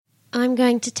I'm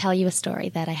going to tell you a story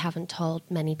that I haven't told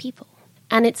many people.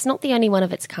 And it's not the only one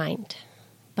of its kind.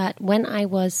 But when I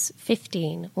was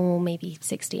 15 or maybe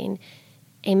 16,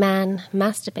 a man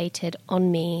masturbated on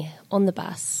me on the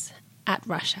bus at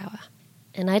rush hour.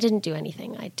 And I didn't do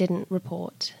anything. I didn't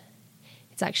report.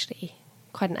 It's actually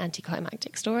quite an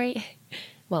anticlimactic story.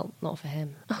 Well, not for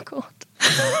him. Oh, God.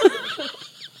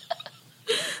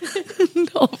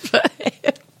 Not for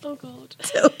him. Oh, God.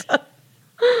 Tilda.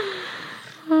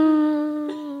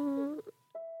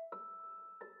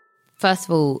 First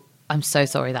of all, I'm so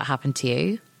sorry that happened to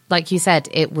you. Like you said,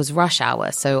 it was rush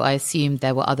hour, so I assumed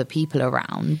there were other people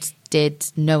around. Did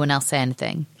no one else say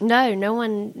anything? No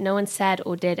one said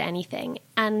or did anything.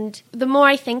 And the more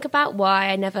I think about why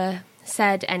I never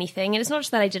said anything, and it's not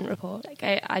just that I didn't report, like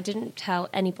I didn't tell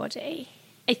anybody.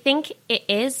 I think it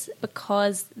is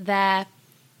because their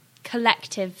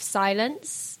collective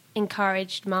silence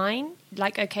encouraged mine.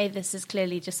 Like, okay, this is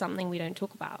clearly just something we don't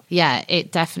talk about. Yeah,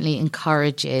 it definitely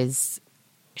encourages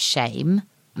shame.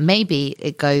 Maybe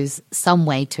it goes some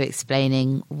way to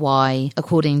explaining why,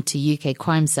 according to UK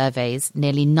crime surveys,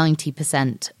 nearly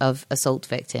 90% of assault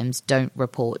victims don't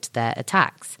report their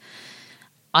attacks.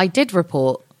 I did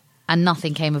report, and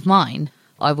nothing came of mine.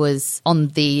 I was on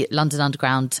the London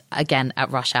Underground again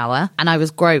at rush hour, and I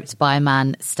was groped by a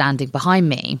man standing behind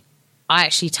me. I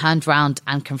actually turned round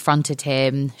and confronted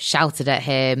him, shouted at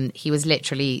him. He was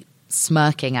literally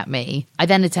smirking at me. I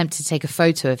then attempted to take a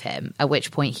photo of him, at which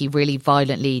point he really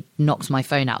violently knocked my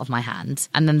phone out of my hand.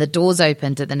 And then the doors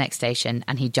opened at the next station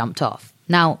and he jumped off.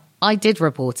 Now, I did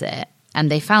report it, and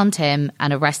they found him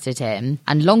and arrested him.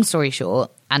 And long story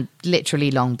short, and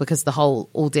literally long because the whole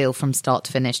ordeal from start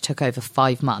to finish took over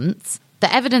 5 months,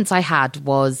 the evidence I had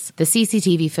was the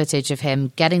CCTV footage of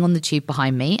him getting on the tube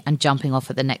behind me and jumping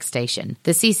off at the next station.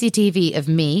 The CCTV of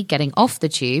me getting off the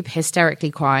tube,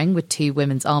 hysterically crying with 2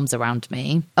 women's arms around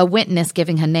me. A witness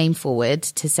giving her name forward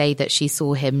to say that she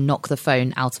saw him knock the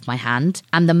phone out of my hand.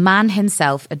 And the man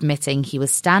himself admitting he was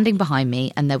standing behind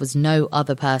me and there was no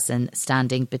other person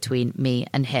standing between me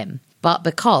and him. But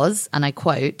because, and I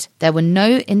quote, there were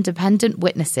no independent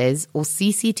witnesses or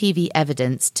CCTV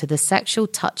evidence to the sexual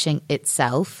touching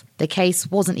itself, the case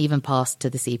wasn't even passed to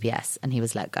the CPS and he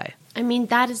was let go. I mean,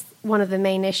 that is one of the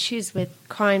main issues with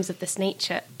crimes of this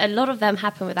nature. A lot of them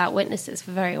happen without witnesses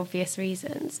for very obvious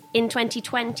reasons. In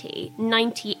 2020,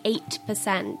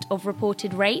 98% of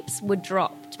reported rapes were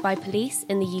dropped by police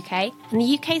in the UK. And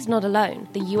the UK is not alone.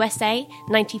 The USA,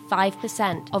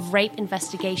 95% of rape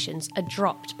investigations are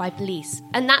dropped by police.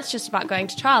 And that's just about going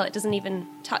to trial. It doesn't even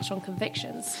touch on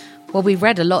convictions. Well, we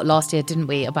read a lot last year, didn't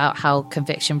we, about how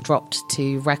conviction dropped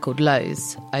to record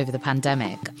lows over the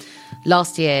pandemic.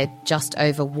 Last year, just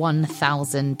over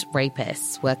 1,000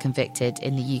 rapists were convicted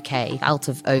in the UK out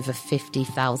of over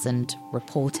 50,000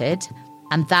 reported.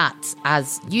 And that,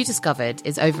 as you discovered,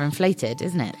 is overinflated,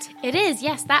 isn't it? It is,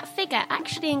 yes. That figure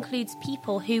actually includes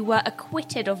people who were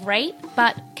acquitted of rape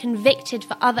but convicted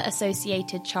for other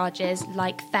associated charges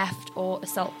like theft or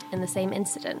assault in the same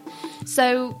incident.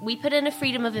 So we put in a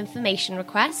Freedom of Information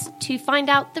request to find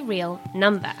out the real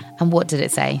number. And what did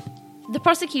it say? The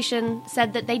prosecution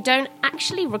said that they don't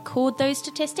actually record those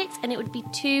statistics and it would be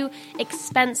too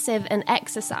expensive an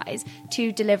exercise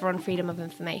to deliver on freedom of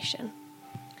information.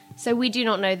 So we do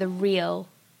not know the real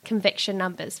conviction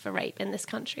numbers for rape in this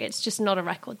country. It's just not a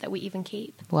record that we even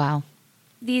keep. Wow.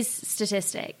 These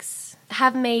statistics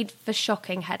have made for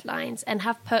shocking headlines and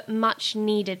have put much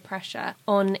needed pressure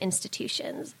on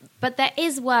institutions. But there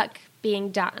is work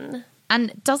being done.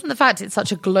 And doesn't the fact it's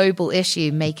such a global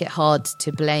issue make it hard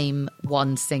to blame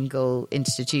one single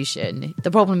institution? The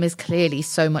problem is clearly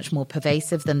so much more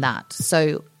pervasive than that.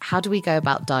 So how do we go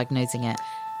about diagnosing it?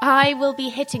 I will be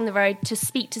hitting the road to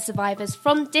speak to survivors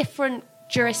from different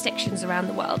jurisdictions around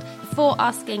the world before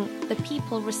asking the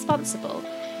people responsible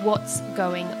what's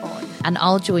going on. And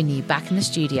I'll join you back in the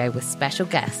studio with special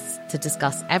guests to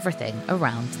discuss everything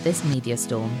around this media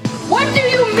storm. What do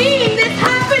you mean this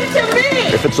happened to me?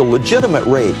 If it's a legitimate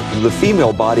rape, the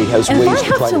female body has ways to try to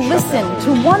shut that. And if I have to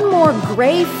listen to one more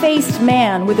gray-faced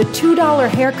man with a $2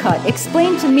 haircut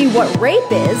explain to me what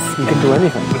rape is... You can do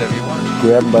anything. Whatever you want.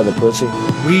 Grab him by the pussy.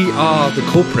 We are the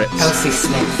culprits. Elsie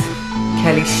Smith,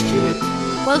 Kelly Stewart.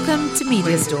 Welcome to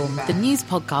Media Storm, the news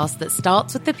podcast that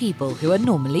starts with the people who are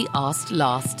normally asked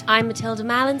last. I'm Matilda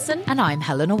Mallinson. And I'm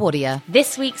Helena Warrior.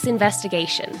 This week's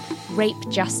investigation, rape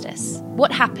justice.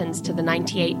 What happens to the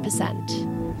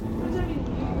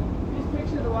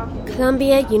 98%?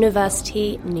 Columbia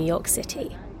University, New York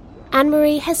City.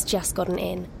 Anne-Marie has just gotten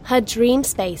in, her dream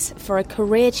space for a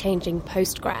career-changing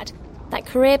postgrad. That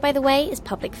career, by the way, is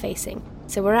public-facing,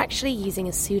 so we're actually using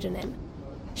a pseudonym.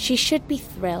 She should be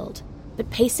thrilled, but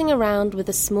pacing around with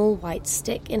a small white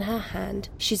stick in her hand,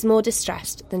 she's more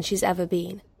distressed than she's ever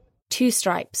been. 2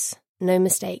 stripes, no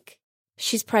mistake.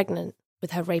 She's pregnant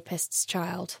with her rapist's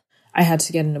child. I had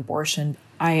to get an abortion.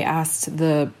 I asked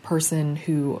the person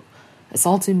who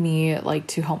assaulted me,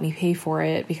 to help me pay for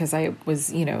it because I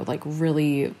was,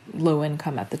 really low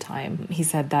income at the time. He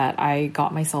said that I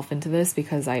got myself into this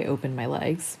because I opened my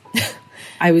legs.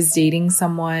 I was dating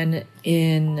someone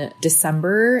in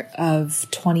December of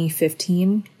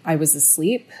 2015. I was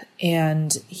asleep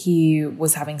and he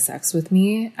was having sex with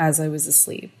me as I was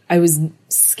asleep. I was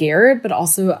scared, but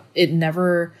also it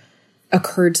never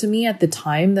occurred to me at the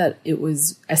time that it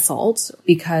was assault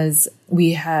because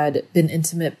we had been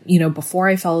intimate, before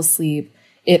I fell asleep.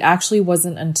 It actually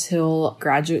wasn't until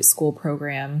graduate school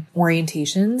program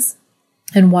orientations,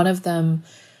 and one of them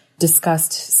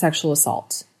discussed sexual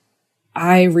assault.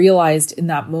 I realized in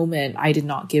that moment I did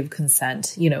not give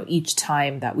consent, each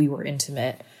time that we were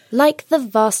intimate. Like the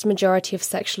vast majority of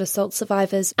sexual assault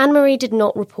survivors, Anne-Marie did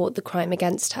not report the crime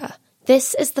against her.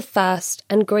 This is the first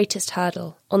and greatest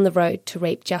hurdle on the road to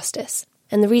rape justice,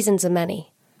 and the reasons are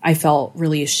many. I felt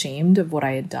really ashamed of what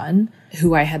I had done,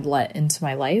 who I had let into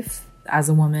my life as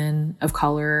a woman of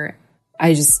color.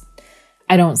 I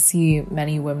don't see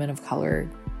many women of color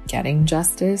getting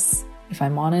justice, if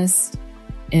I'm honest,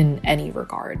 in any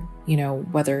regard,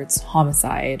 whether it's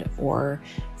homicide or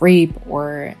rape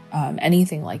or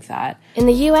anything like that. In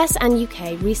the US and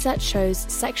UK, research shows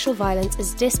sexual violence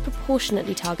is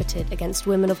disproportionately targeted against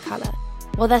women of colour,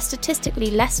 while they're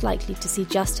statistically less likely to see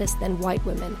justice than white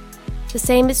women. The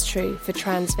same is true for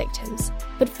trans victims.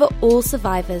 But for all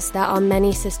survivors, there are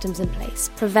many systems in place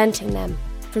preventing them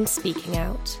from speaking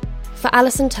out. For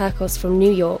Alison Turkos from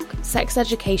New York, sex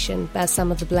education bears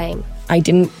some of the blame. I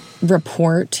didn't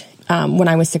report when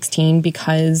I was 16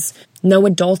 because no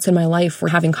adults in my life were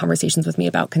having conversations with me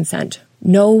about consent.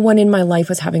 No one in my life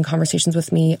was having conversations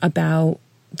with me about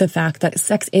the fact that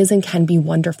sex is and can be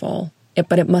wonderful,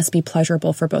 but it must be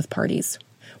pleasurable for both parties.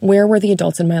 Where were the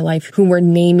adults in my life who were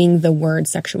naming the word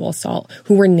sexual assault,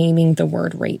 who were naming the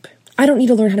word rape? I don't need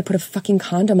to learn how to put a fucking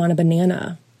condom on a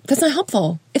banana. That's not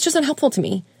helpful. It's just not helpful to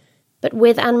me. But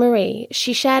with Anne-Marie,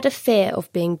 she shared a fear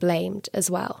of being blamed as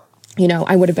well.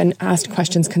 I would have been asked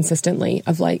questions consistently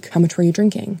of how much were you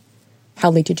drinking?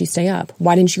 How late did you stay up?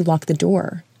 Why didn't you lock the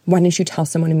door? Why didn't you tell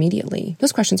someone immediately?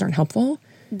 Those questions aren't helpful.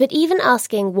 But even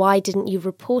asking why didn't you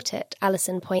report it,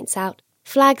 Alison points out,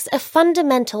 flags a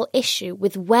fundamental issue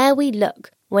with where we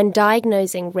look when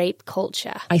diagnosing rape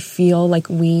culture. I feel like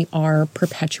we are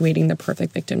perpetuating the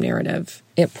perfect victim narrative.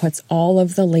 It puts all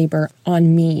of the labor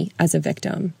on me as a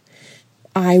victim.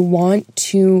 I want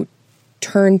to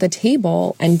turn the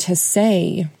table and to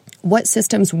say what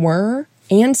systems were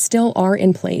and still are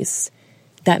in place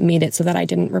that made it so that I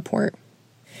didn't report.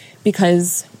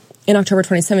 Because in October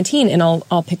 2017, and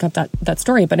I'll pick up that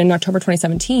story, but in October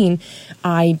 2017,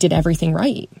 I did everything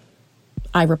right.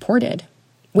 I reported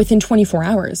within 24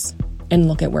 hours. And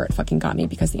look at where it fucking got me,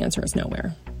 because the answer is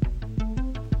nowhere.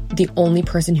 The only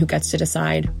person who gets to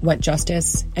decide what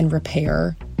justice and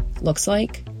repair looks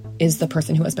like is the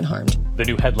person who has been harmed. The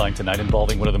new headline tonight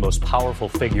involving one of the most powerful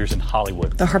figures in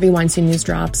Hollywood. The Harvey Weinstein news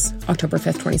drops October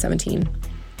 5th, 2017.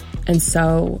 And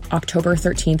so October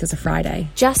 13th is a Friday.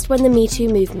 Just when the Me Too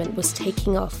movement was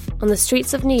taking off, on the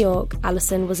streets of New York,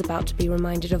 Alison was about to be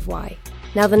reminded of why.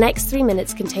 Now the next 3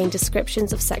 minutes contain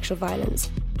descriptions of sexual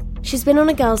violence. She's been on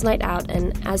a girls' night out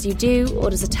and, as you do,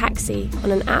 orders a taxi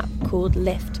on an app called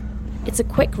Lyft. It's a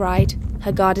quick ride,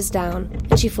 her guard is down,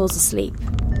 and she falls asleep.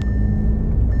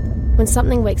 When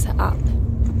something wakes her up,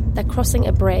 they're crossing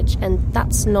a bridge, and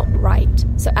that's not right.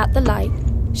 So at the light,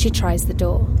 she tries the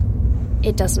door.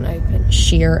 It doesn't open.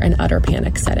 Sheer and utter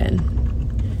panic set in.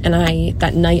 And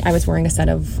that night I was wearing a set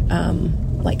of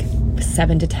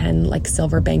 7 to 10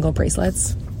 silver bangle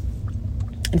bracelets.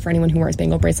 And for anyone who wears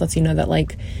bangle bracelets, you know that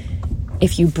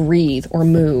if you breathe or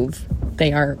move,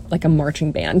 they are like a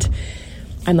marching band.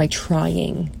 I'm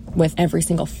trying with every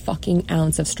single fucking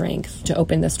ounce of strength to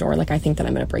open this door. I think that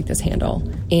I'm going to break this handle.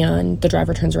 And the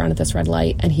driver turns around at this red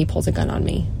light and he pulls a gun on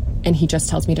me. And he just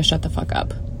tells me to shut the fuck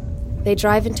up. They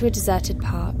drive into a deserted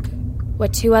park where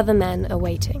 2 other men are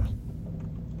waiting.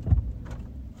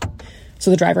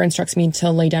 So the driver instructs me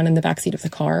to lay down in the backseat of the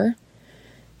car.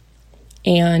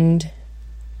 And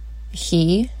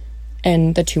he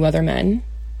and the 2 other men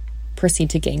proceed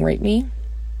to gang rape me.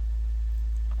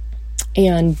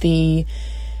 And the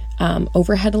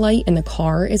overhead light in the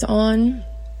car is on.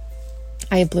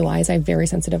 I have blue eyes. I have very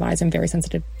sensitive eyes. I'm very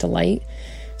sensitive to light.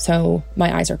 So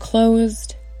my eyes are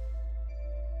closed.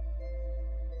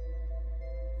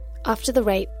 After the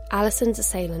rape, Alison's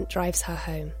assailant drives her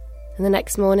home, and the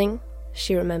next morning,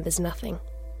 she remembers nothing.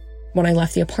 When I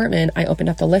left the apartment, I opened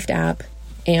up the Lyft app,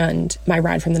 and my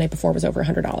ride from the night before was over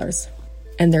 $100.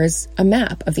 And there's a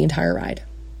map of the entire ride.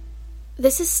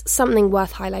 This is something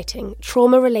worth highlighting,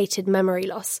 trauma-related memory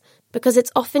loss, because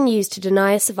it's often used to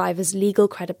deny a survivor's legal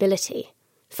credibility.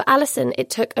 For Alison, it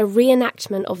took a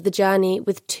reenactment of the journey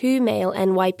with 2 male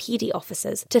NYPD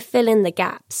officers to fill in the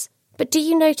gaps. But do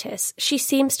you notice she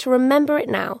seems to remember it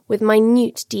now with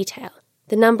minute detail?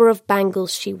 The number of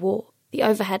bangles she wore, the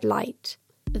overhead light.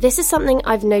 This is something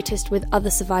I've noticed with other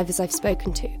survivors I've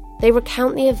spoken to. They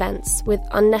recount the events with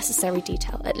unnecessary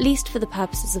detail, at least for the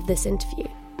purposes of this interview.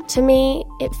 To me,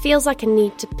 it feels like a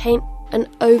need to paint an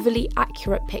overly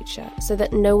accurate picture so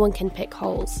that no one can pick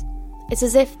holes. It's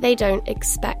as if they don't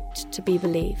expect to be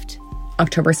believed.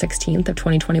 October 16th of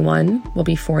 2021 will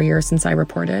be 4 years since I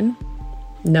reported.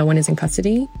 No one is in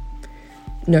custody.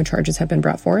 No charges have been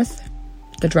brought forth.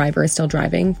 The driver is still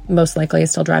driving, most likely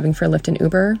is still driving for Lyft and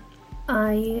Uber.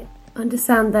 I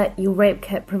understand that your rape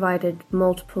kit provided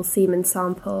multiple semen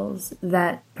samples,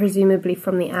 that presumably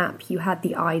from the app you had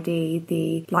the ID,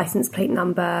 the license plate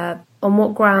number. On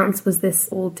what grounds was this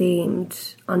all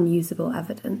deemed unusable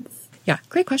evidence? Yeah,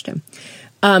 great question.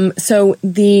 So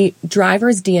the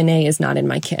driver's DNA is not in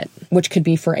my kit, which could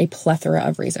be for a plethora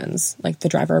of reasons. Like the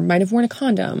driver might have worn a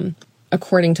condom,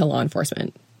 according to law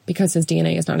enforcement. Because his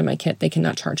DNA is not in my kit, they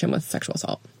cannot charge him with sexual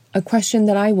assault. A question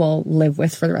that I will live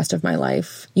with for the rest of my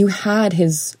life. You had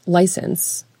his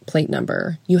license plate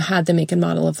number. You had the make and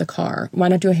model of the car. Why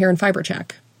not do a hair and fiber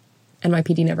check?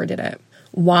 NYPD never did it.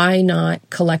 Why not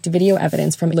collect video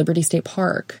evidence from Liberty State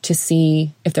Park to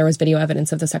see if there was video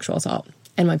evidence of the sexual assault?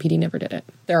 NYPD never did it.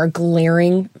 There are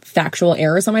glaring factual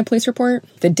errors on my police report.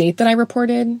 The date that I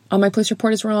reported on my police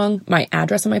report is wrong. My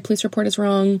address on my police report is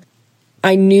wrong.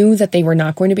 I knew that they were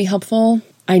not going to be helpful.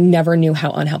 I never knew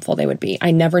how unhelpful they would be.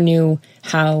 I never knew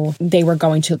how they were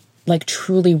going to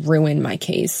truly ruin my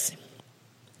case.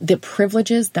 The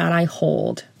privileges that I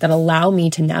hold that allow me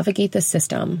to navigate the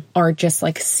system are just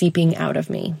seeping out of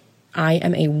me. I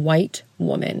am a white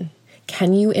woman.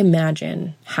 Can you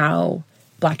imagine how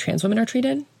Black trans women are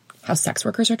treated? How sex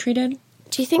workers are treated?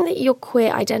 Do you think that your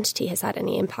queer identity has had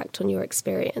any impact on your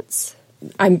experience?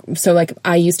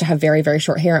 I used to have very, very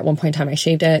short hair. At one point in time, I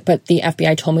shaved it, but the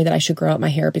FBI told me that I should grow out my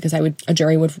hair because a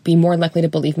jury would be more likely to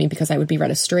believe me because I would be read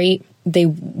as straight. They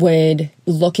would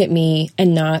look at me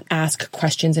and not ask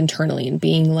questions internally and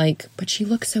being like, but she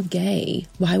looks so gay.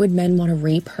 Why would men want to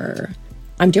rape her?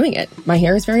 I'm doing it. My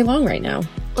hair is very long right now.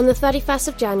 On the 31st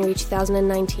of January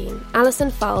 2019, Alison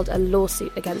filed a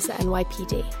lawsuit against the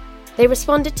NYPD. They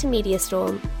responded to Media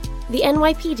Storm. The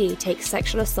NYPD takes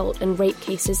sexual assault and rape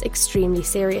cases extremely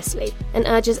seriously and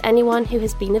urges anyone who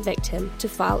has been a victim to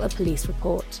file a police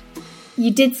report.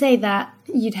 You did say that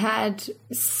you'd had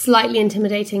slightly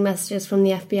intimidating messages from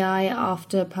the FBI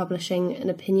after publishing an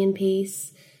opinion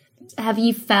piece. Have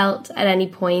you felt at any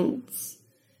point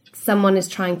someone is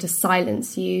trying to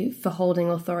silence you for holding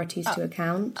authorities to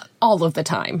account? All of the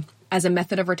time. As a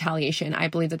method of retaliation, I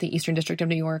believe that the Eastern District of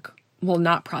New York will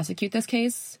not prosecute this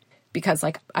case. Because,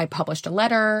 I published a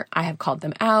letter, I have called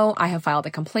them out, I have filed a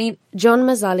complaint. John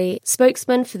Mazzali,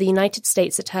 spokesman for the United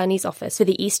States Attorney's Office for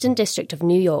the Eastern District of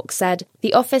New York, said,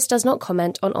 "The office does not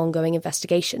comment on ongoing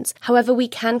investigations. However, we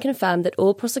can confirm that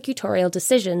all prosecutorial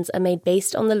decisions are made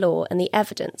based on the law and the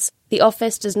evidence. The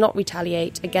office does not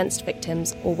retaliate against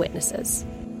victims or witnesses."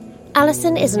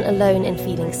 Alison isn't alone in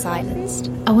feeling silenced.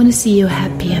 I want to see you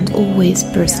happy and always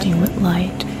bursting with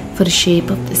light for the shape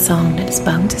of the song that is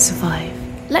bound to survive.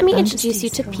 Let me introduce you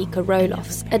to Pika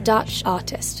Rolofs, a Dutch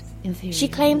artist. She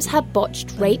claims her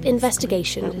botched rape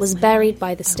investigation was buried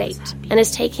by the state and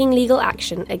is taking legal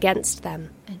action against them.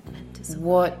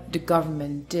 What the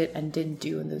government did and didn't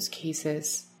do in those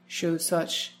cases shows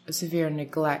such a severe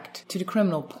neglect to the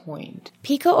criminal point.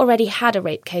 Pika already had a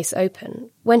rape case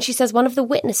open when she says one of the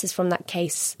witnesses from that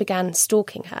case began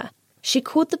stalking her. She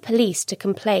called the police to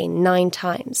complain 9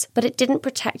 times, but it didn't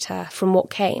protect her from what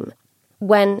came.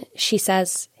 When, she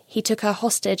says, he took her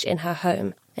hostage in her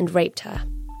home and raped her.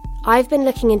 I've been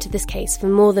looking into this case for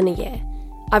more than a year.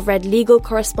 I've read legal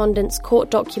correspondence,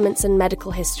 court documents and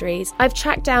medical histories. I've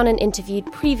tracked down and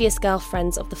interviewed previous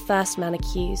girlfriends of the first man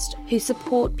accused who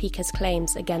support Pika's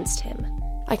claims against him.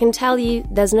 I can tell you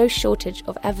there's no shortage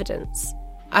of evidence.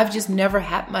 I've just never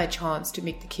had my chance to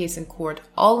make the case in court.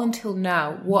 All until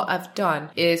now, what I've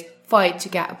done is fight to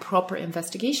get a proper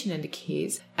investigation in the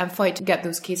case and fight to get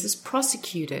those cases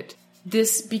prosecuted.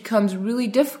 this becomes really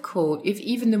difficult if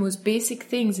even the most basic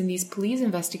things in these police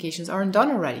investigations aren't done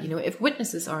already. If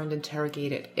witnesses aren't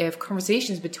interrogated, if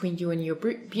conversations between you and your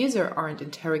abuser aren't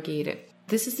interrogated.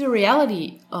 This is the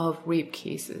reality of rape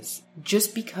cases.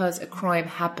 Just because a crime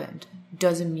happened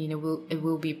doesn't mean it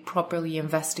will be properly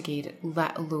investigated,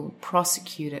 let alone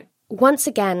prosecuted. Once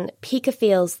again, Pika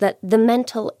feels that the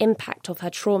mental impact of her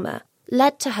trauma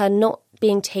led to her not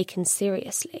being taken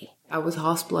seriously. I was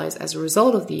hospitalized as a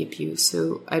result of the abuse,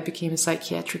 so I became a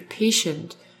psychiatric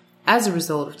patient as a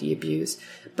result of the abuse.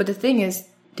 But the thing is,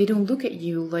 they don't look at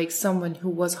you like someone who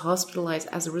was hospitalized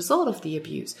as a result of the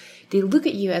abuse. They look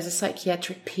at you as a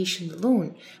psychiatric patient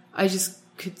alone. I just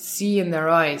could see in their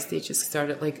eyes, they just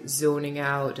started zoning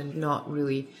out and not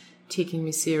really taking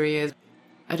me serious.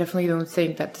 I definitely don't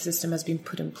think that the system has been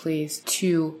put in place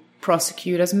to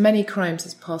prosecute as many crimes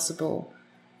as possible.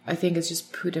 I think it's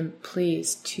just put in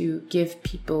place to give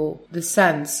people the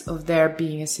sense of there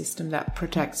being a system that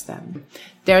protects them.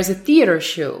 There's a theater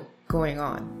show going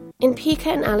on. In Pika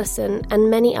and Alison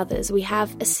and many others, we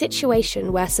have a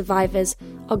situation where survivors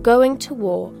are going to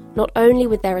war not only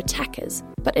with their attackers,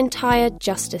 but entire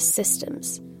justice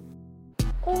systems.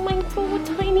 Oh my God,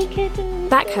 tiny kitten.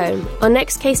 Back home, our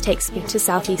next case takes me to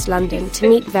southeast London to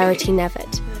meet Verity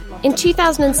Nevitt. In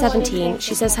 2017,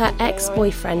 she says her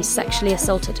ex-boyfriend sexually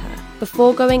assaulted her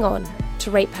before going on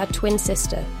to rape her twin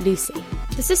sister, Lucy.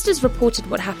 The sisters reported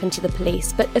what happened to the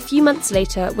police, but a few months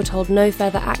later were told no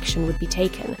further action would be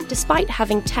taken, despite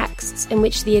having texts in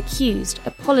which the accused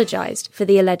apologised for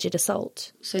the alleged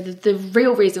assault. So the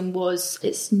real reason was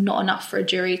it's not enough for a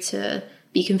jury to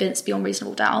be convinced beyond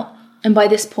reasonable doubt. And by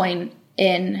this point,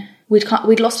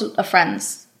 we'd lost our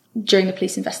friends during the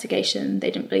police investigation.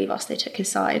 They didn't believe us. They took his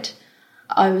side.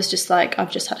 I was just like,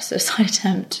 I've just had a suicide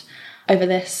attempt over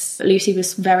this. Lucy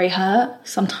was very hurt.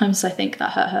 Sometimes I think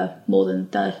that hurt her more than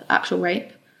the actual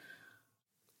rape.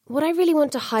 What I really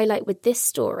want to highlight with this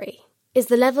story is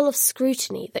the level of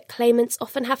scrutiny that claimants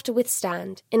often have to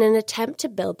withstand in an attempt to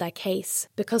build their case,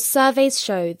 because surveys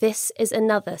show this is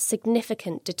another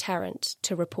significant deterrent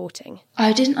to reporting.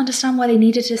 I didn't understand why they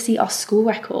needed to see our school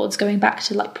records going back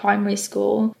to primary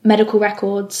school, medical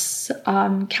records,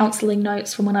 counselling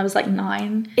notes from when I was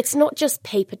 9. It's not just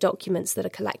paper documents that are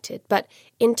collected, but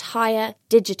entire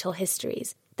digital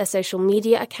histories, their social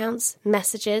media accounts,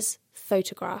 messages,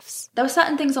 photographs. There were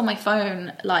certain things on my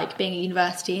phone, like being at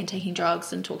university and taking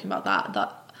drugs and talking about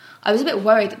that I was a bit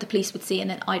worried that the police would see and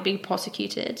then I'd be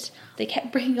prosecuted. They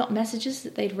kept bringing up messages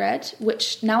that they'd read,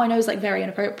 which now I know is very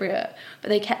inappropriate, but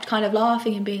they kept kind of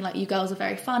laughing and being like, you girls are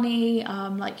very funny,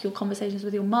 your conversations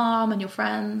with your mum and your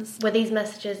friends. Were these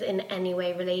messages in any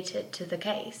way related to the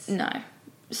case? No.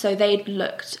 So they'd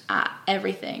looked at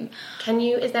everything.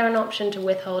 Is there an option to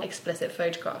withhold explicit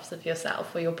photographs of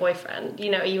yourself or your boyfriend?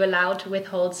 Are you allowed to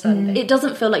withhold something? It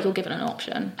doesn't feel like you're given an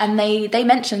option. And they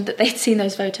mentioned that they'd seen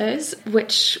those photos,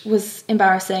 which was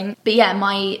embarrassing. But yeah,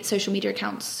 my social media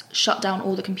accounts shut down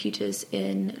all the computers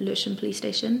in Lewisham Police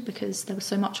Station because there was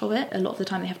so much of it. A lot of the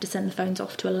time they have to send the phones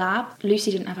off to a lab.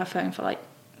 Lucy didn't have her phone for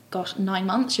 9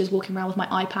 months. She was walking around with my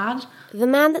iPad. The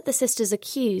man that the sisters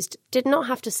accused did not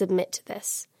have to submit to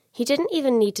this. He didn't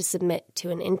even need to submit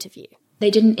to an interview. They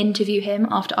didn't interview him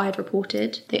after I had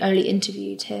reported. They only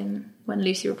interviewed him when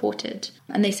Lucy reported.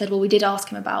 And they said, well, we did ask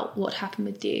him about what happened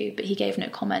with you, but he gave no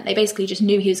comment. They basically just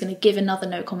knew he was going to give another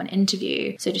no comment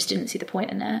interview, so just didn't see the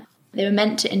point in it. They were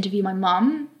meant to interview my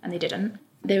mum, and they didn't.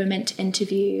 They were meant to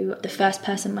interview the first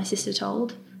person my sister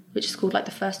told, which is called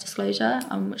the first disclosure,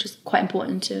 which is quite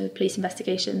important to police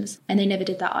investigations. And they never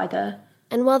did that either.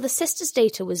 And while the sisters'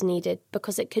 data was needed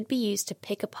because it could be used to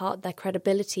pick apart their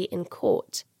credibility in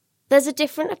court, there's a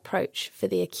different approach for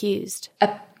the accused.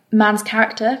 A man's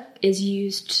character is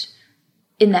used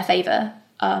in their favour.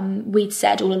 We'd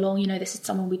said all along, this is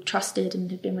someone we'd trusted and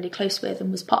had been really close with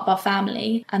and was part of our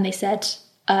family. And they said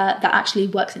that actually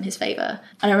works in his favour.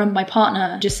 And I remember my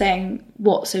partner just saying,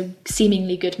 what, so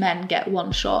seemingly good men get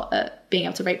one shot at being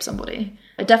able to rape somebody?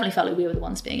 I definitely felt like we were the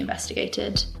ones being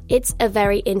investigated. It's a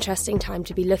very interesting time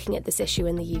to be looking at this issue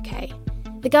in the UK.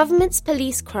 The government's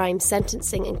police crime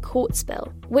sentencing and courts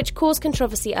bill, which caused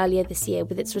controversy earlier this year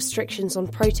with its restrictions on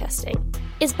protesting,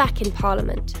 is back in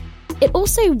Parliament. It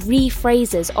also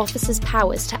rephrases officers'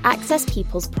 powers to access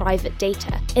people's private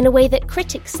data in a way that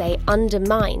critics say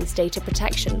undermines data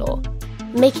protection law,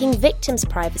 making victims'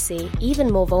 privacy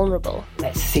even more vulnerable.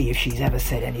 Let's see if she's ever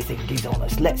said anything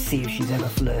dishonest. Let's see if she's ever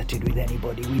flirted with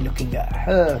anybody. We're looking at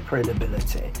her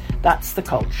credibility. That's the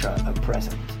culture at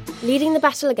present. Leading the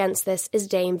battle against this is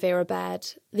Dame Vera Baird,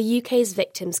 the UK's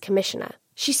Victims Commissioner.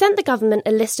 She sent the government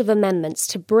a list of amendments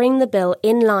to bring the bill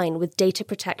in line with data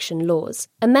protection laws,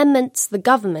 amendments the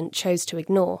government chose to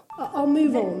ignore. I'll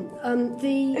move on.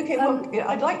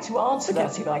 I'd like to answer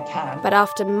that if I can. But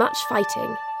after much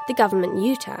fighting, the government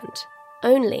U-turned.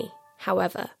 Only,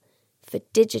 however, for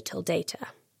digital data.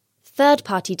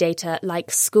 Third-party data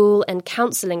like school and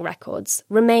counselling records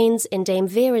remains, in Dame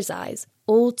Vera's eyes,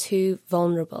 all too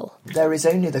vulnerable. There is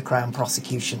only the Crown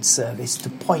Prosecution Service to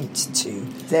point to.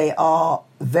 They are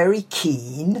very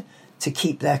keen to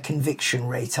keep their conviction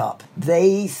rate up.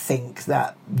 They think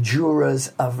that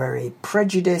jurors are very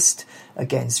prejudiced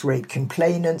against rape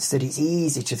complainants, that it's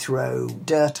easy to throw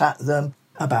dirt at them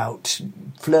about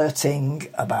flirting,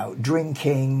 about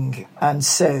drinking, and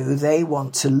so they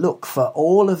want to look for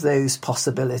all of those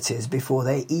possibilities before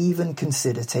they even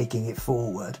consider taking it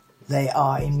forward. They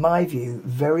are, in my view,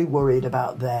 very worried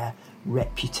about their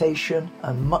reputation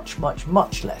and much, much,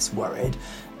 much less worried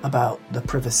about the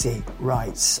privacy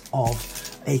rights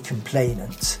of a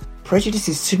complainant.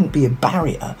 Prejudices shouldn't be a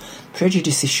barrier.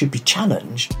 Prejudices should be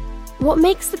challenged. What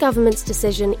makes the government's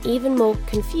decision even more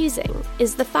confusing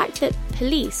is the fact that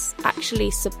police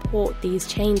actually support these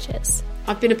changes.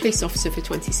 I've been a police officer for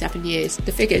 27 years.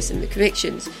 The figures and the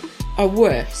convictions are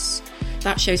worse.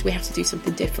 That shows we have to do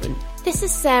something different. This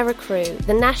is Sarah Crew,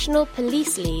 the National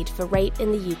Police Lead for Rape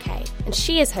in the UK, and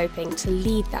she is hoping to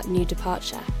lead that new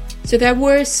departure. So there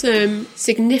were some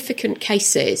significant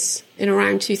cases in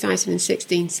around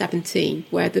 2016-17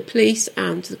 where the police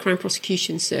and the Crown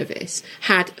Prosecution Service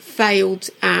had failed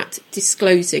at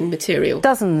disclosing material.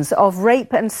 Dozens of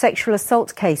rape and sexual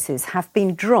assault cases have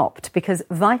been dropped because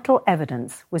vital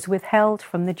evidence was withheld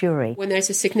from the jury. When there's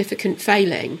a significant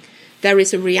failing, there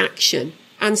is a reaction.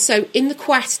 And so in the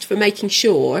quest for making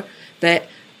sure that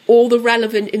all the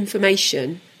relevant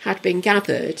information had been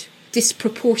gathered,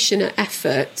 disproportionate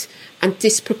effort and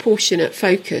disproportionate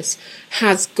focus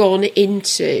has gone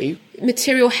into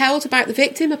material held about the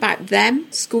victim, about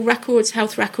them, school records,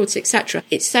 health records, etc.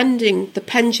 It's sending the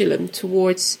pendulum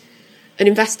towards an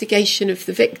investigation of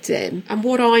the victim. And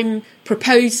what I'm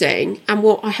proposing, and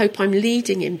what I hope I'm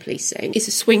leading in policing, is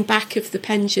a swing back of the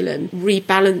pendulum,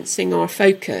 rebalancing our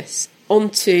focus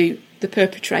onto the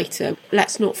perpetrator.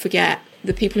 Let's not forget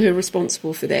the people who are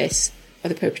responsible for this are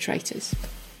the perpetrators.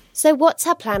 So what's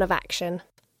her plan of action?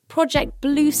 Project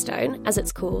Bluestone, as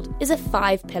it's called, is a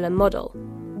 5-pillar model.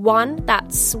 1,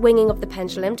 that's swinging of the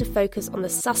pendulum to focus on the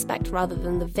suspect rather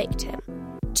than the victim.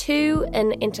 2,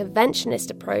 an interventionist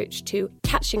approach to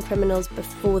catching criminals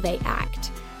before they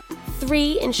act.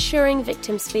 3, ensuring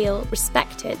victims feel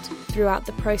respected throughout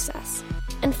the process.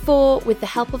 And 4, with the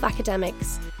help of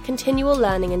academics, continual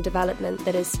learning and development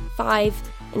that is 5,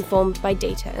 informed by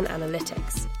data and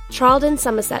analytics. Trialled in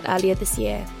Somerset earlier this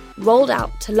year, rolled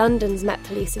out to London's Met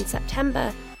Police in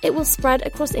September, it will spread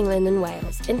across England and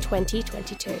Wales in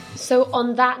 2022. So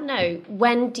on that note,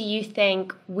 when do you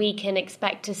think we can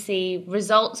expect to see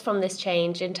results from this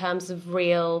change in terms of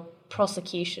real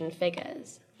prosecution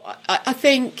figures? I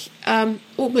think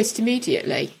almost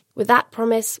immediately. With that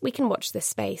promise, we can watch this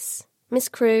space. Miss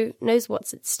Crew knows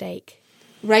what's at stake.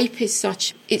 Rape is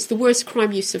it's the worst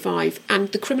crime you survive, and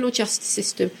the criminal justice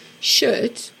system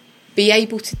should be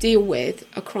able to deal with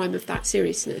a crime of that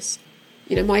seriousness.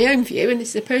 You know, my own view, and this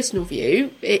is a personal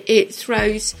view, it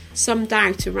throws some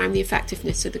doubt around the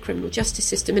effectiveness of the criminal justice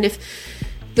system. And if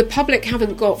the public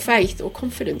haven't got faith or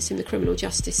confidence in the criminal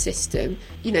justice system,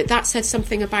 you know, that says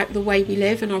something about the way we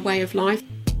live and our way of life.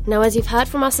 Now, as you've heard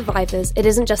from our survivors, it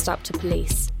isn't just up to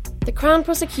police. The Crown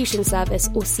Prosecution Service,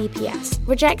 or CPS,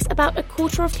 rejects about a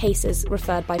quarter of cases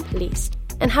referred by police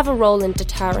and have a role in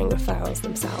deterring referrals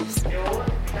themselves.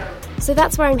 So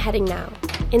that's where I'm heading now,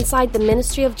 inside the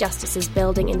Ministry of Justice's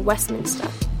building in Westminster,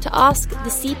 to ask the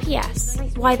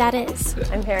CPS why that is.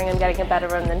 I'm hearing I'm getting a better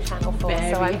run than Channel 4,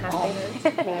 so I'm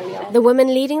happy. The woman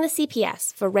leading the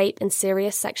CPS for rape and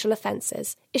serious sexual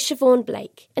offences is Siobhan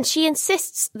Blake, and she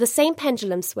insists the same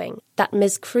pendulum swing that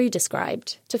Ms. Crew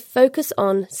described to focus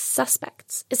on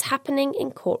suspects is happening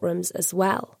in courtrooms as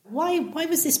well. Why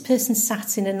was this person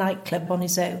sat in a nightclub on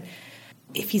his own?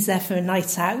 If he's there for a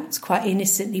night out, quite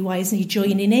innocently, why isn't he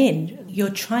joining in? You're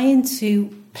trying to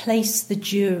place the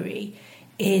jury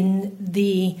in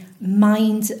the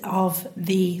mind of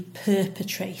the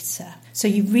perpetrator. So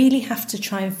you really have to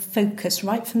try and focus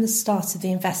right from the start of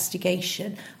the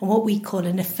investigation on what we call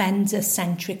an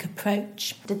offender-centric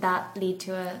approach. Did that lead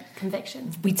to a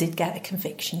conviction? We did get a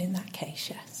conviction in that case,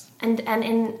 yes. And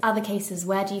in other cases,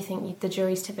 where do you think the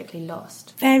jury's typically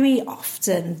lost? Very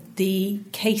often, the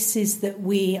cases that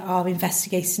we are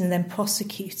investigating and then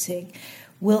prosecuting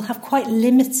will have quite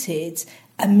limited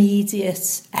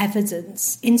immediate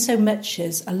evidence, in so much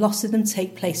as a lot of them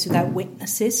take place without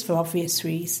witnesses for obvious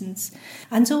reasons.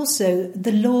 And also,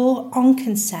 the law on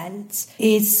consent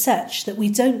is such that we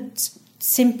don't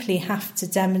simply have to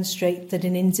demonstrate that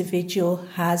an individual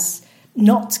has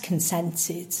not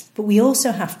consented, but we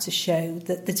also have to show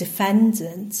that the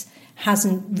defendant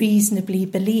hasn't reasonably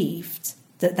believed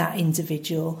that that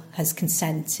individual has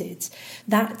consented.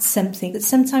 That's something that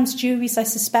sometimes juries, I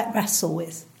suspect, wrestle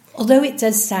with. Although it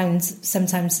does sound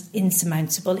sometimes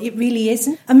insurmountable, it really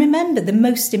isn't. And remember, the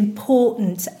most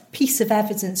important piece of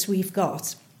evidence we've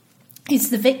got is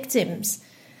the victims.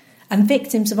 And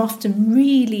victims are often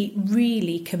really,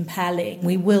 really compelling.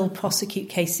 We will prosecute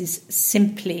cases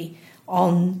simply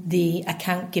on the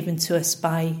account given to us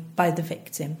by the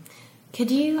victim. Could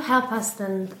you help us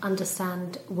then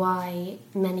understand why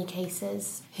many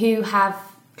cases who have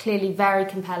clearly very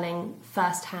compelling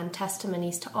first-hand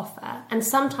testimonies to offer, and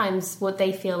sometimes what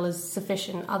they feel is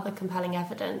sufficient other compelling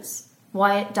evidence,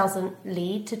 why it doesn't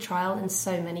lead to trial in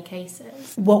so many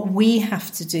cases? What we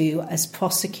have to do as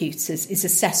prosecutors is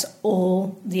assess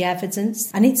all the evidence.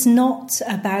 And it's not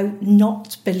about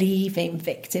not believing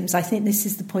victims. I think this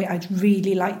is the point I'd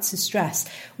really like to stress.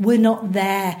 We're not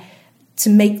there to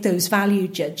make those value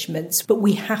judgments, but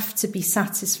we have to be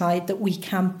satisfied that we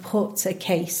can put a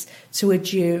case to a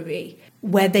jury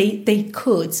where they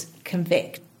could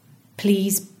convict.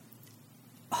 Please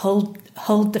hold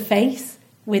the faith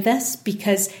with us,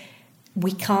 because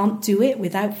we can't do it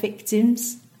without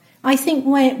victims. I think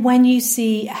when you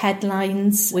see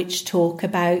headlines which talk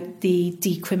about the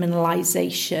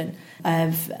decriminalisation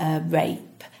of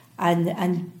rape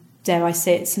and dare I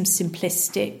say it, some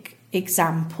simplistic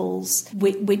examples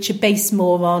which are based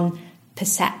more on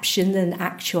perception than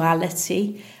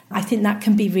actuality, I think that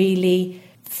can be really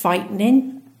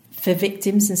frightening for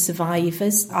victims and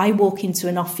survivors. I walk into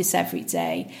an office every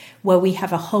day where we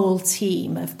have a whole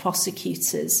team of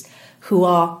prosecutors who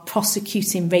are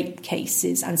prosecuting rape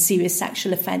cases and serious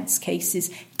sexual offence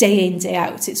cases day in, day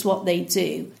out. It's what they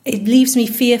do. It leaves me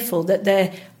fearful that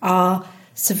there are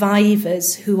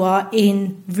survivors who are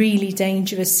in really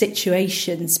dangerous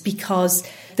situations because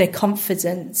their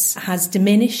confidence has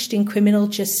diminished in criminal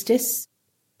justice.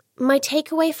 My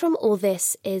takeaway from all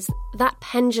this is that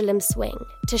pendulum swing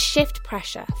to shift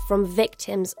pressure from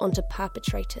victims onto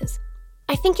perpetrators.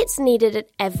 I think it's needed at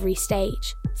every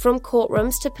stage, from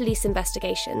courtrooms to police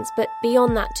investigations, but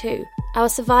beyond that too. Our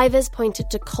survivors pointed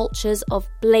to cultures of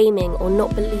blaming or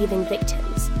not believing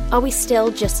victims. Are we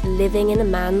still just living in a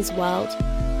man's world?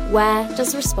 Where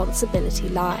does responsibility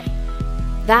lie?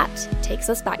 That takes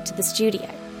us back to the studio.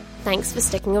 Thanks for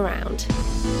sticking around.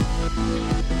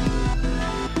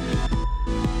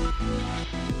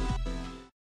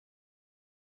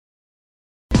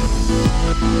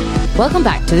 Welcome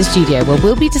back to the studio, where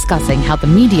we'll be discussing how the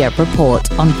media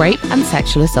report on rape and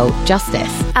sexual assault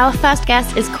justice. Our first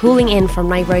guest is calling in from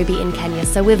Nairobi in Kenya,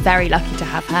 so we're very lucky to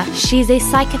have her. She's a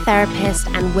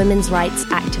psychotherapist and women's rights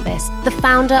activist, the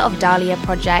founder of Dahlia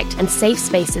Project and Safe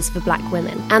Spaces for Black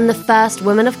Women, and the first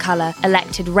woman of colour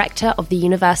elected rector of the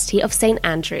University of St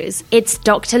Andrews. It's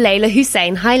Dr. Leyla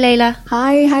Hussein. Hi, Leyla.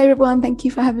 Hi everyone. Thank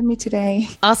you for having me today.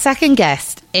 Our second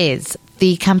guest is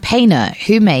the campaigner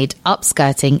who made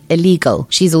upskirting illegal.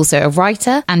 She's also a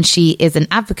writer and she is an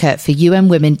advocate for UN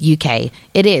Women UK.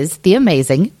 It is the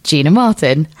amazing Gina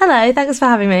Martin. Hello, thanks for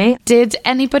having me. Did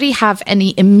anybody have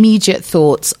any immediate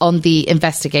thoughts on the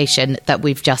investigation that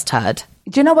we've just heard?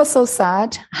 Do you know what's so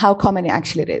sad? How common it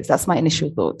actually is. That's my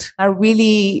initial thought. I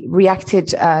really reacted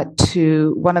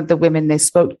to one of the women they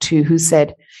spoke to who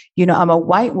said, you know, I'm a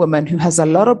white woman who has a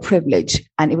lot of privilege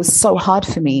and it was so hard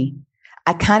for me.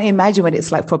 I can't imagine what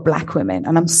it's like for Black women.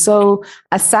 And I'm so,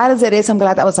 as sad as it is, I'm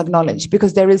glad that was acknowledged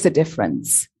because there is a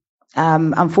difference.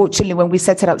 Unfortunately, when we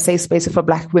set it up Safe Spaces for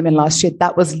Black Women last year,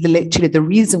 that was literally the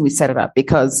reason we set it up,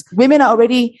 because women are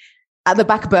already at the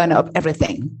back burner of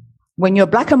everything. When you're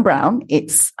Black and brown,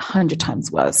 it's 100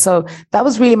 times worse. So that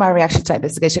was really my reaction to that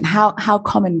investigation, how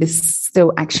common this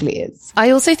still actually is.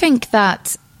 I also think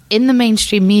that in the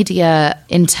mainstream media,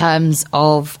 in terms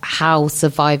of how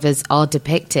survivors are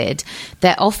depicted,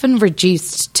 they're often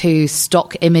reduced to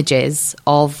stock images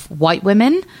of white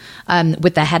women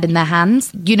with their head in their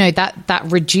hands. You know, that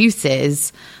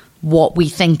reduces what we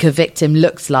think a victim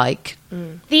looks like.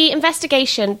 The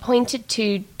investigation pointed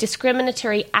to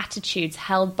discriminatory attitudes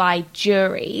held by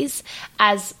juries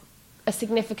as a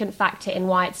significant factor in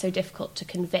why it's so difficult to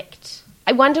convict.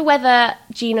 I wonder whether,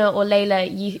 Gina or Leyla,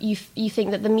 you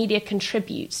think that the media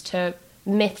contributes to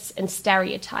myths and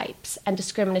stereotypes and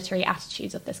discriminatory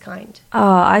attitudes of this kind?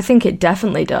 I think it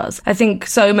definitely does. I think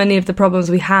so many of the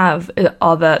problems we have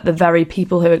are that the very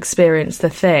people who experience the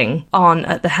thing aren't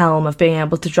at the helm of being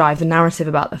able to drive the narrative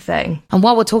about the thing. And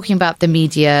while we're talking about the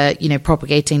media,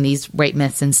 propagating these rape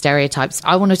myths and stereotypes,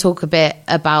 I want to talk a bit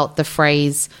about the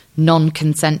phrase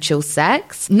non-consensual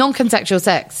sex. Non-consensual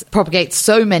sex propagates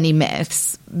so many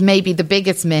myths, maybe the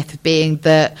biggest myth being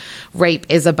that rape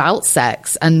is about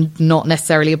sex and not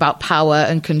necessarily about power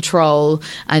and control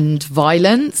and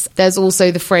violence. There's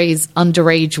also the phrase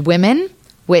underage women,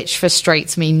 which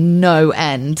frustrates me no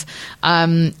end.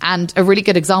 And a really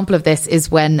good example of this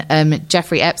is when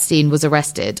Jeffrey Epstein was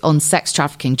arrested on sex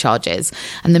trafficking charges.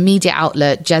 And the media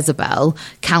outlet Jezebel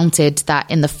counted that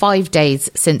in the 5 days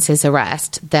since his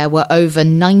arrest, there were over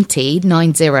 90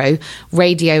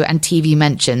 radio and TV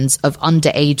mentions of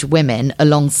underage women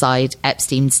alongside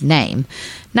Epstein's name.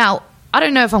 Now, I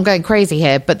don't know if I'm going crazy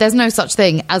here, but there's no such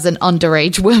thing as an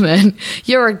underage woman.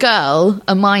 You're a girl,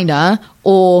 a minor,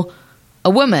 or a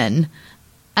woman.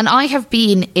 And I have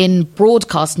been in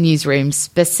broadcast newsrooms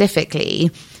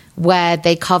specifically where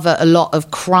they cover a lot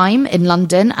of crime in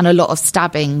London and a lot of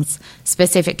stabbings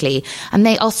specifically. And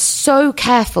they are so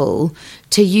careful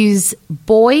to use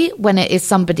boy when it is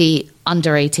somebody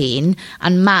under 18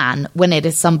 and man when it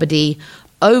is somebody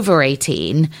over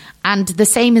 18. And the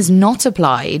same is not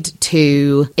applied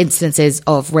to instances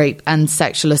of rape and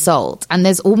sexual assault. And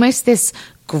there's almost this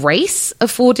grace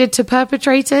afforded to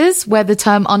perpetrators where the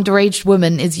term underage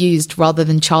woman is used rather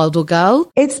than child or girl.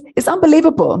 It's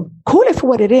unbelievable. Call it for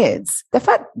what it is. The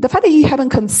fact that you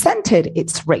haven't consented,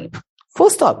 it's rape. Full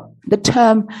stop. The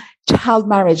term child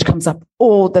marriage comes up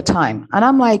all the time. And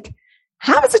I'm like,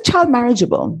 how is a child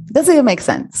marriageable? Doesn't even make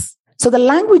sense. So the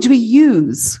language we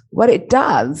use, what it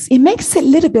does, it makes it a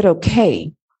little bit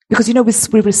okay. Because,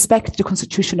 we respect the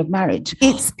constitution of marriage.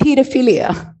 It's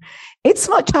pedophilia. It's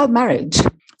not child marriage.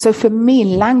 So for me,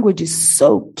 language is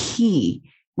so key.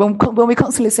 When we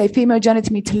constantly say female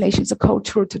genital mutilation is a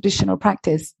cultural, traditional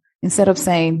practice, instead of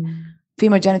saying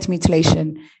female genital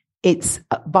mutilation, it's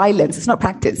violence. It's not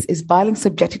practice. It's violence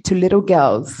subjected to little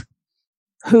girls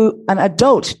who an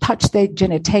adult touched their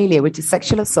genitalia, which is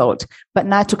sexual assault, but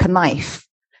now took a knife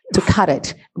to cut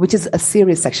it, which is a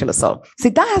serious sexual assault. See,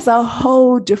 that has a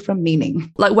whole different meaning.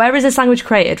 Like, where is this language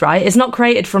created, right? It's not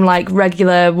created from,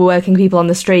 regular working people on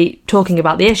the street talking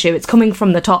about the issue. It's coming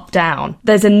from the top down.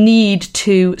 There's a need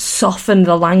to soften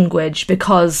the language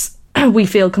because we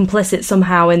feel complicit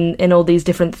somehow in all these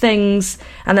different things,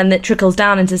 and then it trickles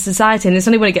down into society, and it's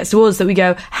only when it gets to us that we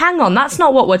go, hang on, that's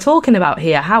not what we're talking about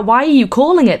here. Why are you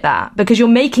calling it that? Because you're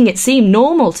making it seem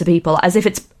normal to people, as if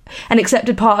it's an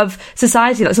accepted part of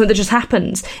society, like something that just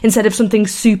happens, instead of something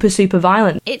super, super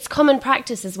violent. It's common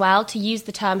practice as well to use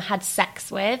the term had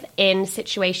sex with in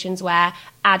situations where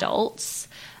adults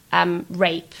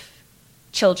rape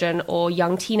children or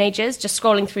young teenagers. Just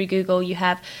scrolling through Google, you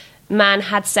have man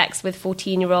had sex with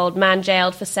 14-year-old, man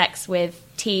jailed for sex with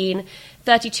teen,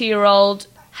 32-year-old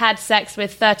had sex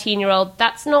with 13-year-old.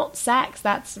 That's not sex,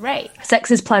 that's rape. Sex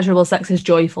is pleasurable, sex is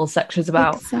joyful, sex is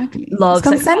about love. It's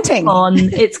consenting.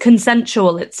 It's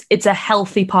consensual, it's a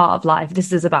healthy part of life.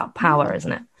 This is about power,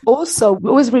 isn't it? Also, we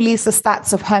always release the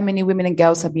stats of how many women and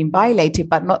girls have been violated,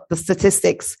 but not the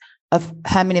statistics of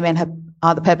how many men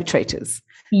are the perpetrators.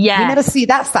 Yeah. We never see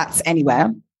that stats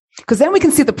anywhere. Because then we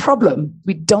can see the problem.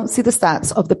 We don't see the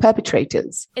stats of the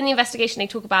perpetrators. In the investigation, they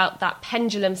talk about that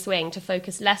pendulum swing to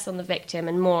focus less on the victim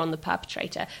and more on the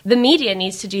perpetrator. The media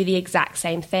needs to do the exact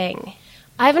same thing.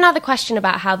 I have another question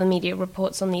about how the media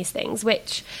reports on these things,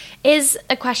 which is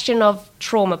a question of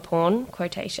trauma porn,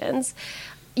 quotations.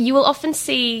 You will often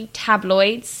see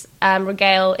tabloids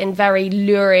regale in very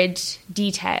lurid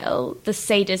detail the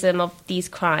sadism of these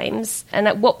crimes. And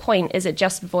at what point is it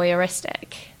just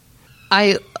voyeuristic?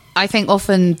 I think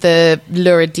often the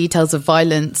lurid details of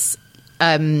violence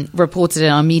reported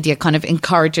in our media kind of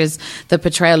encourages the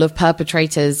portrayal of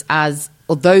perpetrators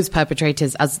or those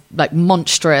perpetrators as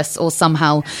monstrous or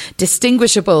somehow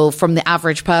distinguishable from the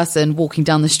average person walking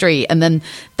down the street. And then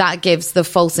that gives the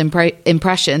false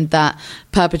impression that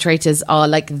perpetrators are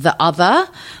the other,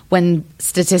 when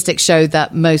statistics show